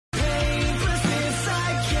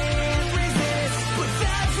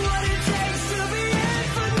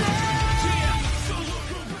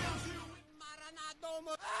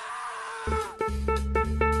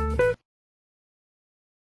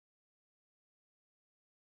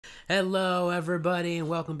Hello, everybody, and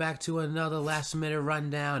welcome back to another last-minute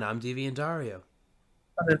rundown. I'm Deviant Dario.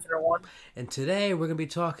 I'm Infinite One. And today, we're going to be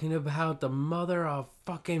talking about the mother of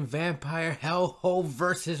fucking vampire hellhole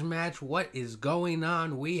versus match. What is going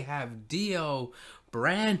on? We have Dio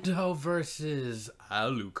Brando versus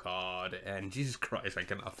Alucard. And Jesus Christ, I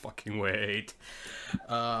cannot fucking wait. He's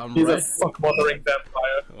a fuck-mothering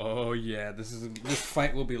vampire. Oh, yeah, this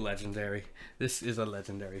fight will be legendary. This is a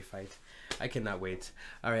legendary fight. I cannot wait.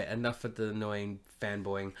 All right, enough with the annoying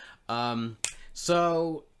fanboying.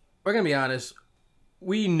 So we're gonna be honest.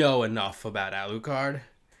 We know enough about Alucard.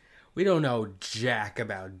 We don't know jack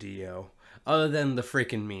about Dio, other than the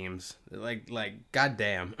freaking memes. Like,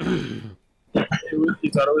 goddamn. You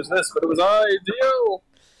thought it was this, but it was Dio.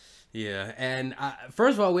 Yeah, and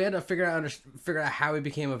first of all, we had to figure out how he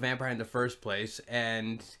became a vampire in the first place,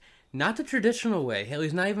 and not the traditional way. Hell,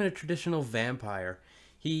 he's not even a traditional vampire.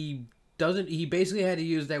 He basically had to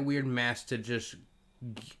use that weird mask to just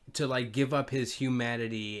like give up his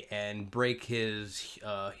humanity and break his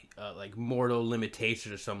like mortal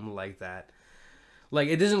limitations or something like that. Like,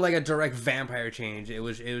 it isn't like a direct vampire change. It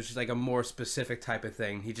was just like a more specific type of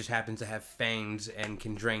thing. He just happens to have fangs and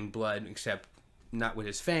can drain blood, except not with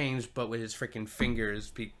his fangs, but with his freaking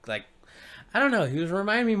fingers. Like, I don't know. He was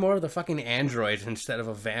reminding me more of the fucking androids instead of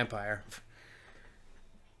a vampire.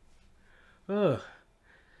 Ugh.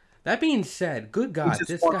 That being said, good God,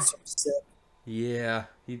 this guy... Yeah,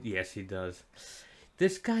 yes, he does.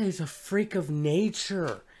 This guy is a freak of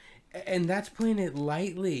nature, and that's putting it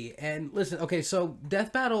lightly. And listen, okay, so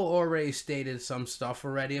Death Battle already stated some stuff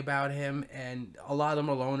already about him, and a lot of them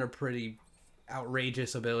alone are pretty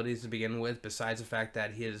outrageous abilities to begin with, besides the fact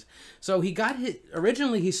that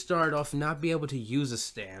originally he started off not be able to use a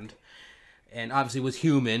stand, and obviously was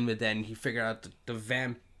human, but then he figured out the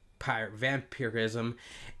vampirism,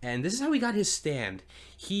 and this is how he got his stand.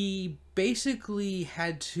 He basically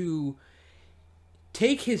had to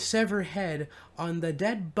take his severed head on the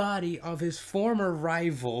dead body of his former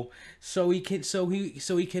rival so he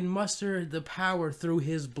can muster the power through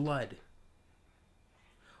his blood.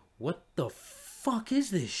 What the fuck is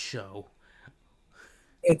this show?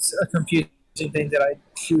 It's a confusing thing that I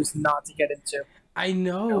choose not to get into. I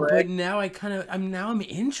know, but now I'm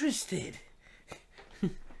interested.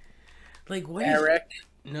 Like, what Eric?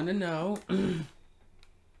 No.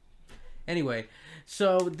 Anyway,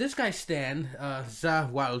 so this guy Stan, Za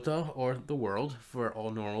Walto, or the world for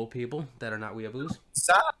all normal people that are not weeaboos.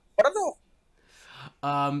 Za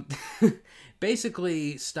Brando.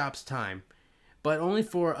 Basically stops time, but only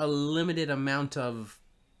for a limited amount of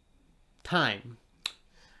time.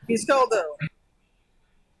 He's Goldo.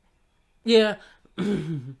 Yeah.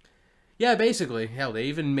 Yeah, basically. Hell, they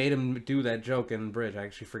even made him do that joke in Bridge. I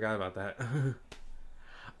actually forgot about that.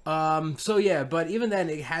 So yeah, but even then,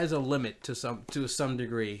 it has a limit to some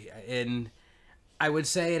degree, and I would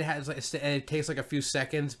say it takes like a few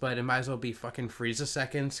seconds, but it might as well be fucking Frieza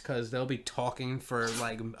seconds, because they'll be talking for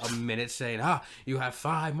like a minute saying, you have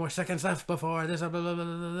 5 more seconds left before this, blah, blah, blah,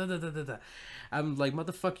 blah, blah, blah, blah. I'm like,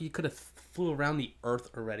 motherfucker, you could have flew around the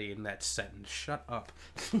earth already in that sentence. Shut up.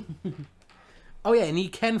 Oh yeah, and he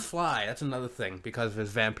can fly. That's another thing because of his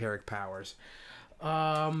vampiric powers.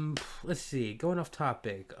 Let's see. Going off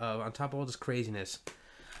topic. On top of all this craziness.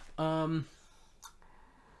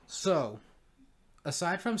 So,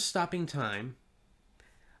 aside from stopping time,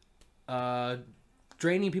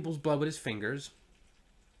 draining people's blood with his fingers,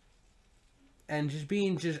 and just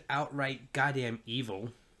being outright goddamn evil,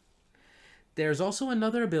 there's also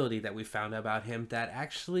another ability that we found out about him that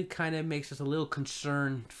actually kind of makes us a little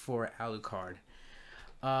concerned for Alucard.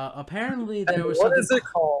 Apparently there was What is it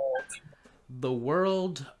called? The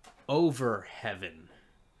World Over Heaven.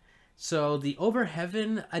 So the Over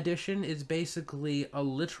Heaven edition is basically a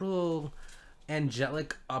literal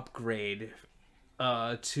angelic upgrade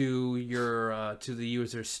to the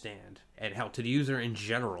user's stand, and hell, to the user in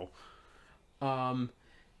general. And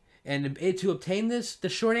to obtain this, the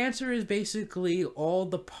short answer is basically all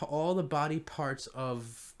the body parts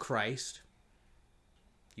of Christ.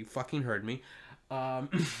 You fucking heard me.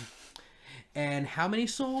 And how many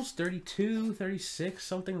souls? 32, 36,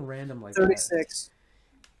 something random like 36. that. 36.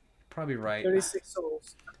 Probably right. 36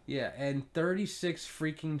 souls. Yeah, and 36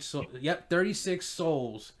 freaking souls. Yep, 36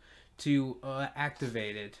 souls to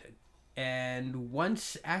activate it. And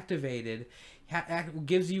once activated,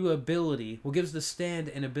 gives you ability. Well, gives the stand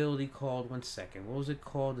an ability called, one second, what was it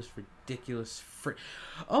called? This ridiculous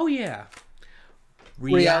oh yeah,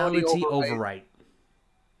 reality overwrite.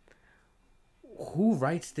 Who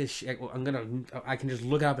writes this shit? Well, I can just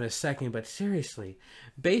look it up in a second, but seriously,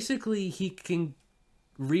 basically he can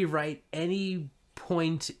rewrite any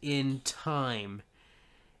point in time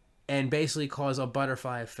and basically cause a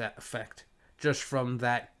butterfly effect just from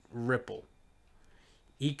that ripple.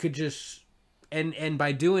 He could just... And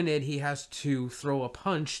by doing it, he has to throw a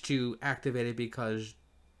punch to activate it because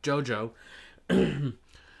JoJo.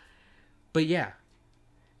 But yeah.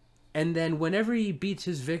 And then whenever he beats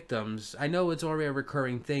his victims, I know it's already a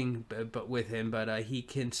recurring thing but with him, but he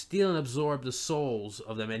can steal and absorb the souls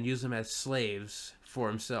of them and use them as slaves for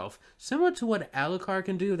himself. Similar to what Alucard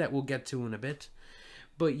can do, that we'll get to in a bit.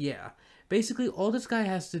 But yeah, basically all this guy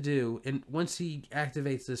has to do, and once he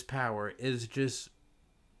activates this power, is just,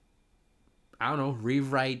 I don't know,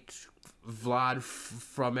 rewrite Vlad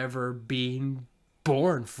from ever being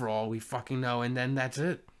born, for all we fucking know, and then that's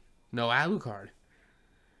it. No Alucard.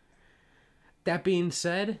 That being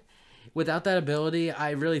said, without that ability,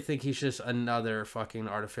 I really think he's just another fucking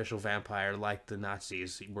artificial vampire like the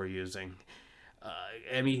Nazis were using.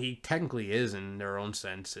 I mean, he technically is in their own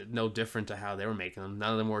sense. No different to how they were making them.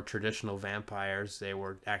 None of them were traditional vampires. They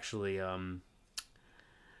were actually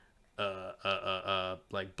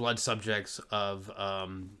like blood subjects of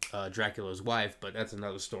Dracula's wife, but that's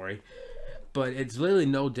another story. But it's literally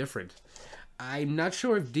no different. I'm not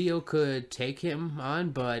sure if Dio could take him on,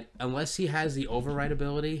 but unless he has the override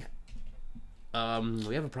ability,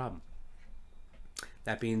 we have a problem.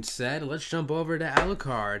 That being said, let's jump over to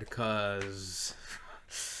Alucard, because...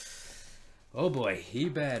 oh boy, he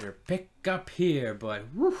better pick up here,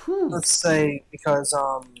 but woohoo! Let's say, because,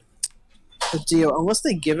 the Dio, unless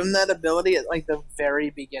they give him that ability at, like, the very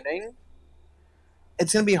beginning,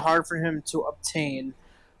 it's gonna be hard for him to obtain...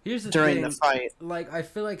 Here's the during thing, the fight. Like, I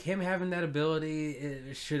feel like him having that ability,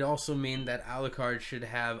 it should also mean that Alucard should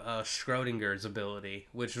have Schrodinger's ability,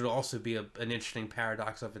 which would also be an interesting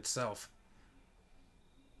paradox of itself.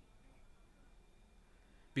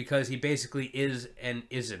 Because he basically is and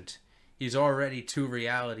isn't. He's already two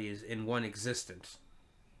realities in one existence.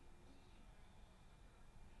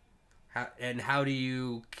 How do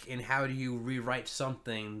you rewrite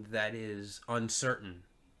something that is uncertain?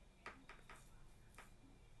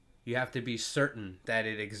 You have to be certain that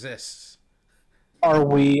it exists. Are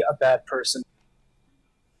we a bad person?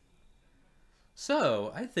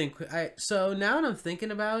 So, so now that I'm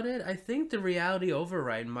thinking about it, I think the reality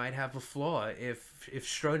override might have a flaw if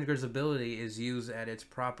Schrodinger's ability is used at its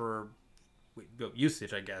proper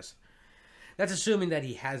usage, I guess. That's assuming that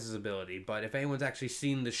he has his ability, but if anyone's actually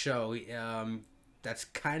seen the show, that's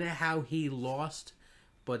kind of how he lost,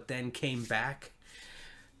 but then came back.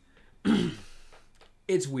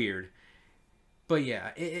 It's weird, but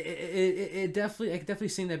yeah, it definitely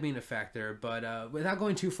seen that being a factor. But without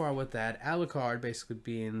going too far with that, Alucard basically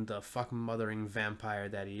being the fucking mothering vampire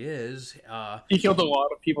that he is. He killed a lot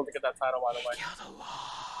of people to get that title, by the way. He killed a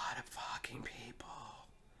lot of fucking people.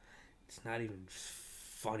 It's not even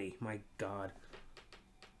funny. My God.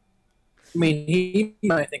 I mean, he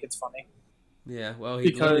might think it's funny. Yeah, well,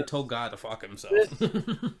 he literally told God to fuck himself.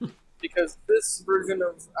 Because this version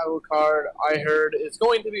of Alucard, I heard, is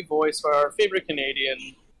going to be voiced by our favorite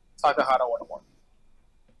Canadian, Takahata 101.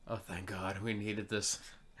 Oh, thank God. We needed this.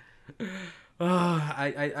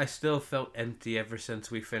 I still felt empty ever since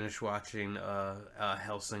we finished watching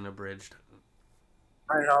Hellsing Abridged.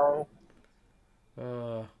 I know.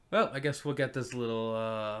 Well, I guess we'll get this a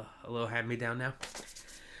little hand-me-down now.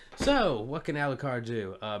 So, what can Alucard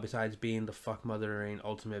do, besides being the fuck-mothering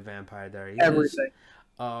ultimate vampire that he is? Everything.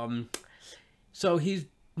 So he's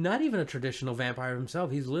not even a traditional vampire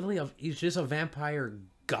himself. He's literally he's just a vampire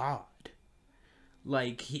god.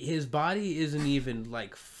 Like, his body isn't even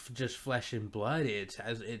like just flesh and blood. It's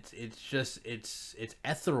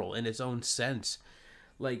ethereal in its own sense.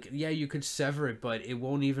 Like, yeah, you could sever it, but it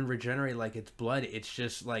won't even regenerate like its blood. It's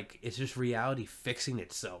just reality fixing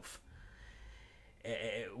itself.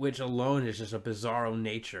 Which alone is just a bizarro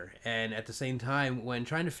nature. And at the same time, when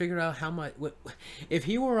trying to figure out how much... if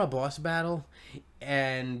he were a boss battle,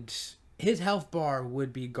 and his health bar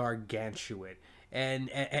would be gargantuan.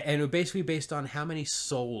 And it would basically be based on how many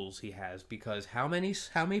souls he has. Because how many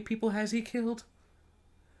people has he killed?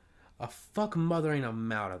 A fuck mothering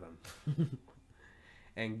amount of them.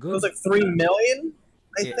 And good... It was like 3 million,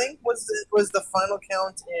 I think, was the final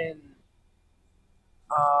count in...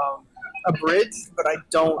 Abridged, but I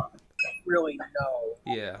don't really know.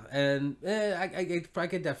 Yeah, and I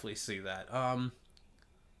could definitely see that.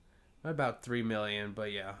 About 3 million,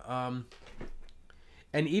 but yeah.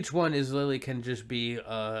 And each one is literally can just be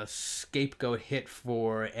a scapegoat hit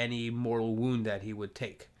for any mortal wound that he would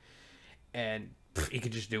take, and he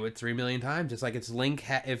could just do it 3 million times. It's like it's Link.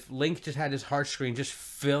 If Link just had his heart screen just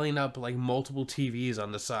filling up like multiple TVs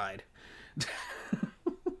on the side.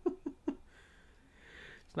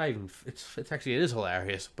 It's not even. It's actually it is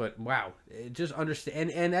hilarious, but wow, it just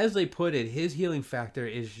understand. And as they put it, his healing factor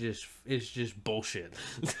is just bullshit.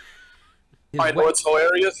 I know it's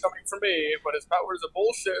hilarious coming from me, but his powers are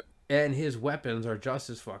bullshit. And his weapons are just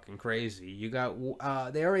as fucking crazy. You got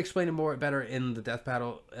they already explained it more better in the death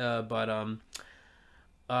battle,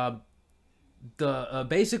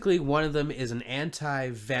 basically one of them is an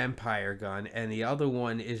anti-vampire gun, and the other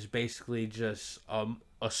one is basically just a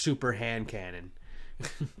super hand cannon.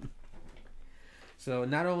 So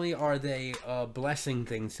not only are they blessing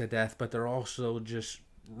things to death, but they're also just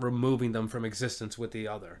removing them from existence with the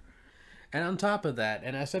other. And on top of that,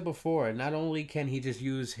 and I said before, not only can he just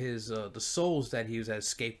use his the souls that he uses as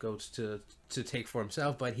scapegoats to take for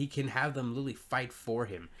himself, but he can have them literally fight for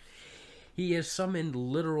him. He has summoned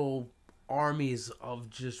literal armies of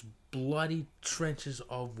just bloody trenches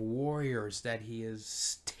of warriors that he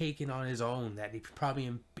has taken on his own, that he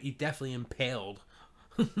definitely impaled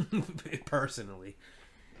personally.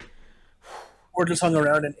 Or just hung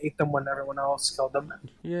around and ate them when everyone else killed them.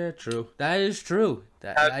 Yeah, true. That is true.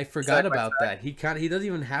 I forgot about that. He doesn't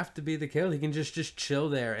even have to be the kill. He can just chill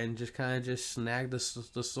there and just kind of just snag the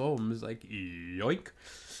soul and is like, yoink.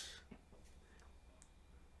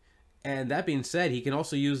 And that being said, he can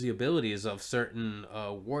also use the abilities of certain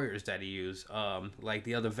warriors that he used, like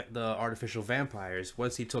the artificial vampires.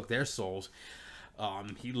 Once he took their souls,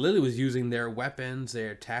 he literally was using their weapons,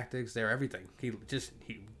 their tactics, their everything.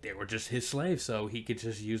 They were just his slaves, so he could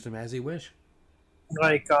just use them as he wished.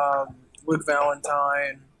 Like Luke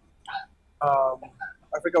Valentine, I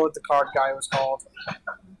forget what the card guy was called,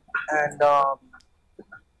 and I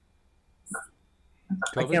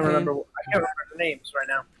can't remember the names right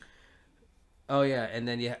now. Oh yeah, and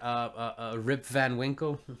then Rip Van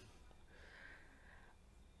Winkle.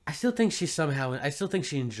 I still think she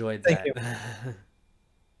enjoyed that. Thank you.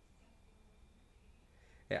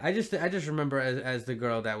 Yeah, I just remember as the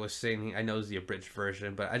girl that was singing. I know it's the abridged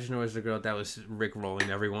version, but I just know as the girl that was rickrolling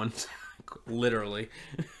everyone, literally.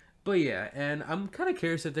 But yeah, and I'm kind of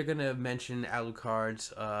curious if they're gonna mention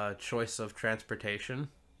Alucard's choice of transportation.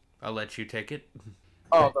 I'll let you take it.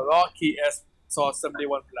 Oh, the Rocky S-71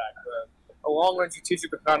 Blackbird. A long-range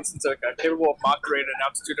strategic reconnaissance capable of Mach rate at an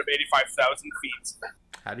altitude of 85,000 feet.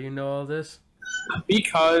 How do you know all this?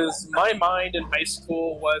 Because my mind in high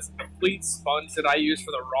school was a complete sponge that I used for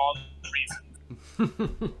the wrong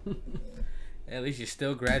reason. At least you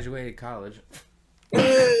still graduated college.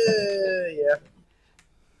 Yeah.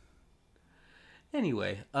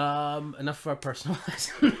 Anyway, enough of our personal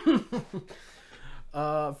lives.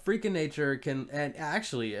 Freak of Nature can, and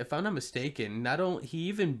actually, if I'm not mistaken, not only he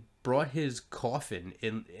even brought his coffin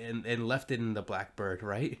and left it in the Blackbird,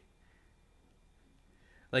 right?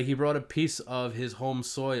 Like he brought a piece of his home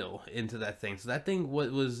soil into that thing, so that thing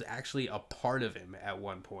was actually a part of him at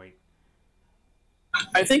one point.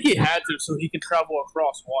 I think he had to, so he could travel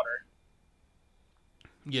across water.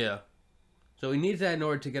 Yeah. So he needs that in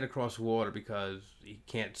order to get across water because he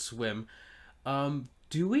can't swim.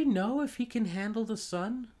 Do we know if he can handle the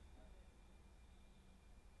sun?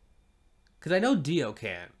 Because I know Dio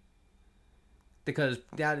can. Because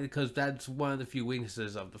that's one of the few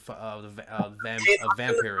weaknesses of vampirism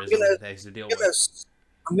that he has to deal with.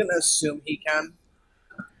 I'm gonna assume he can.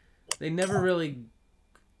 They never really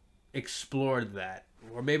explored that.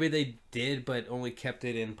 Or maybe they did, but only kept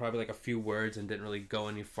it in probably like a few words and didn't really go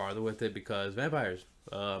any farther with it because vampires.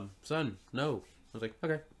 Sun, no. I was like,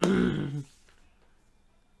 okay.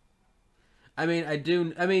 I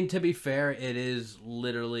mean, to be fair, it is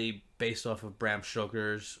literally based off of Bram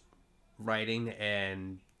Stoker's writing,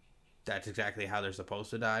 and that's exactly how they're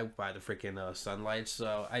supposed to die, by the freaking sunlight,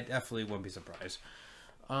 so I definitely wouldn't be surprised.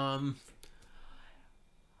 I'm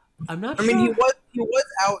not sure. I mean, he was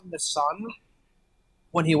out in the sun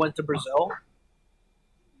when he went to Brazil.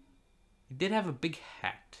 He did have a big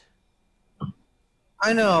hat.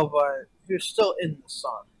 I know, but he was still in the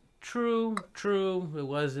sun. True. It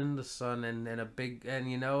was in the sun, and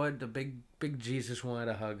you know what? The big Jesus wanted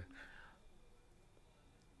a hug.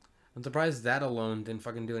 I'm surprised that alone didn't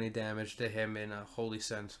fucking do any damage to him in a holy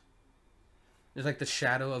sense. It's like the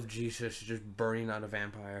shadow of Jesus just burning on a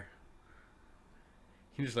vampire.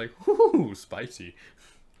 He's just like, whoo, spicy.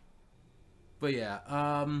 But yeah,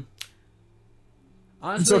 honestly,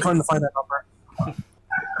 I'm still trying to find that number.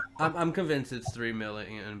 I'm convinced it's 3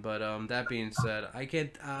 million, but that being said, I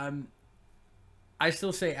can't. I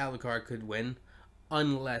still say Alucard could win,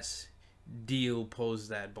 unless Dio pulls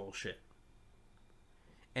that bullshit.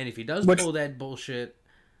 And if he does pull that bullshit,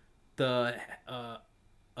 the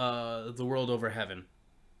world over heaven.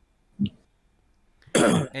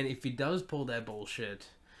 And if he does pull that bullshit,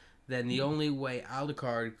 then the only way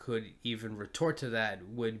Alucard could even retort to that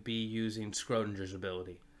would be using Schrodinger's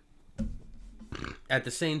ability. At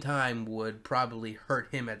the same time, would probably hurt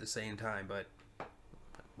him at the same time, but...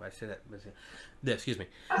 Why did I say that? Excuse me.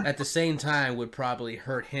 At the same time, would probably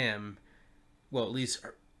hurt him, well, at least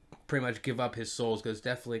pretty much give up his souls, because it's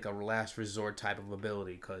definitely like a last resort type of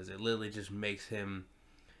ability, because it literally just makes him,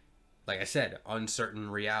 like I said, uncertain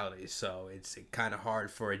reality, so it's kind of hard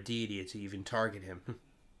for a deity to even target him.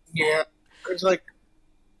 Yeah. It's like,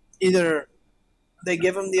 either they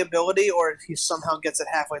give him the ability, or he somehow gets it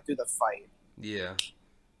halfway through the fight. Yeah.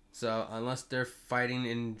 So, unless they're fighting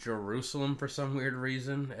in Jerusalem for some weird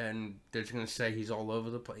reason, and they're just going to say he's all over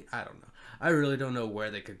the place, I don't know. I really don't know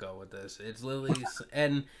where they could go with this. It's literally...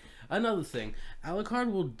 And another thing,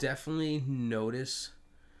 Alucard will definitely notice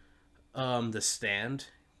the stand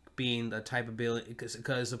being the type of ability... Because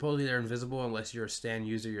supposedly they're invisible unless you're a stand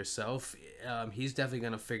user yourself. He's definitely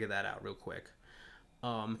going to figure that out real quick.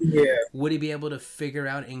 Yeah. Would he be able to figure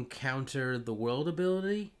out and counter the world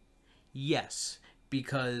ability? Yes.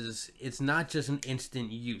 Because it's not just an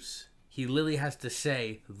instant use. He literally has to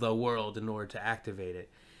say the world in order to activate it.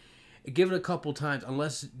 Give it a couple times,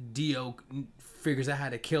 unless Dio figures out how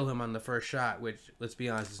to kill him on the first shot, which, let's be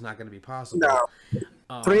honest, is not going to be possible. No.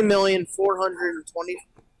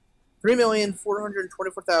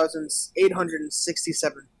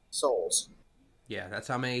 3,424,867 souls. Yeah, that's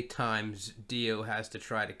how many times Dio has to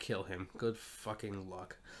try to kill him. Good fucking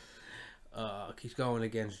luck. He's going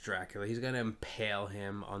against Dracula. He's going to impale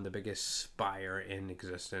him on the biggest spire in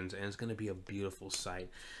existence, and it's going to be a beautiful sight.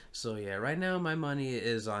 So yeah, right now my money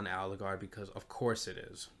is on Alucard, because of course it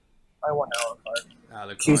is. I want Alucard.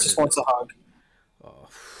 Alucard Jesus wants a hug. Oh,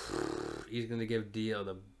 he's going to give Dio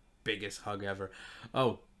the biggest hug ever.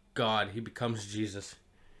 Oh God, he becomes Jesus.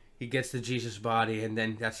 He gets the Jesus body, and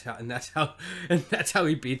then that's how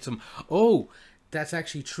he beats him. Oh, that's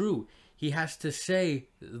actually true. He has to say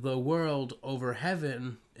the world over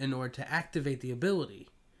heaven in order to activate the ability.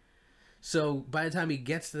 So by the time he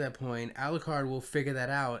gets to that point, Alucard will figure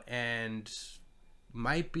that out and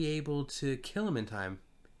might be able to kill him in time.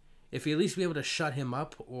 If he at least be able to shut him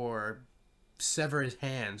up or sever his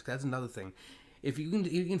hands, 'cause that's another thing. If you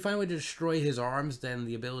can find a way to destroy his arms, then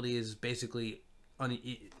the ability is basically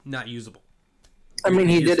not usable. I mean,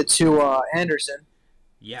 he did it to Anderson.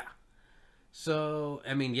 Yeah. So,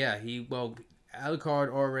 I mean, yeah, Alucard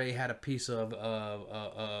already had a piece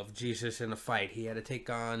of Jesus in the fight. He had to take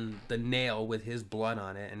on the nail with his blood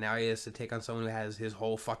on it, and now he has to take on someone who has his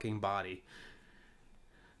whole fucking body.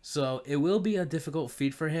 So, it will be a difficult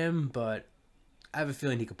feat for him, but I have a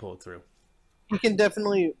feeling he could pull it through. He can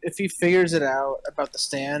definitely, if he figures it out about the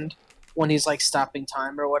stand, when he's, like, stopping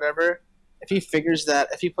time or whatever, if he figures that,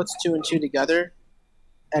 if he puts 2 and 2 together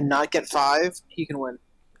and not get 5, he can win.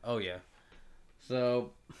 Oh, yeah.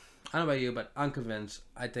 So, I don't know about you, but I'm convinced.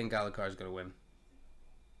 I think Alucard's going to win.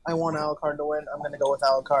 I want Alucard to win. I'm going to go with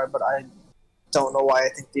Alucard, but I don't know why I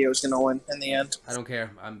think Dio's going to win in the end. I don't care.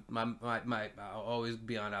 I'll always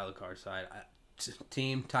be on Alucard's side.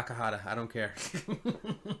 Team Takahata. I don't care.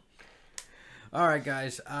 All right,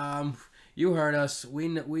 guys. You heard us.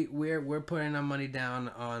 We're putting our money down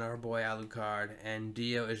on our boy Alucard, and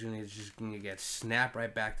Dio is just going to get snapped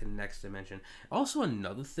right back to the next dimension. Also,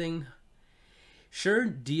 another thing. Sure,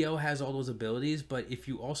 Dio has all those abilities, but if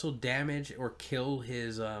you also damage or kill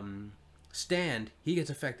his stand, he gets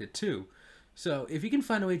affected too. So if you can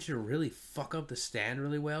find a way to really fuck up the stand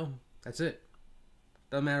really well, that's it.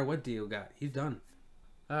 Doesn't matter what Dio got, he's done.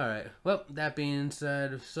 Alright, well, that being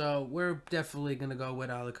said, so we're definitely going to go with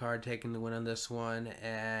Alucard taking the win on this one,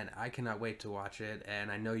 and I cannot wait to watch it,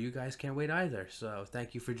 and I know you guys can't wait either. So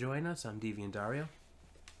thank you for joining us. I'm Deviant Dario.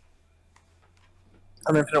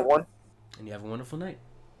 I'm Infinite One. And you have a wonderful night.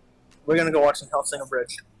 We're going to go watch some Hellsing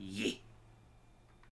Bridge. Yeah.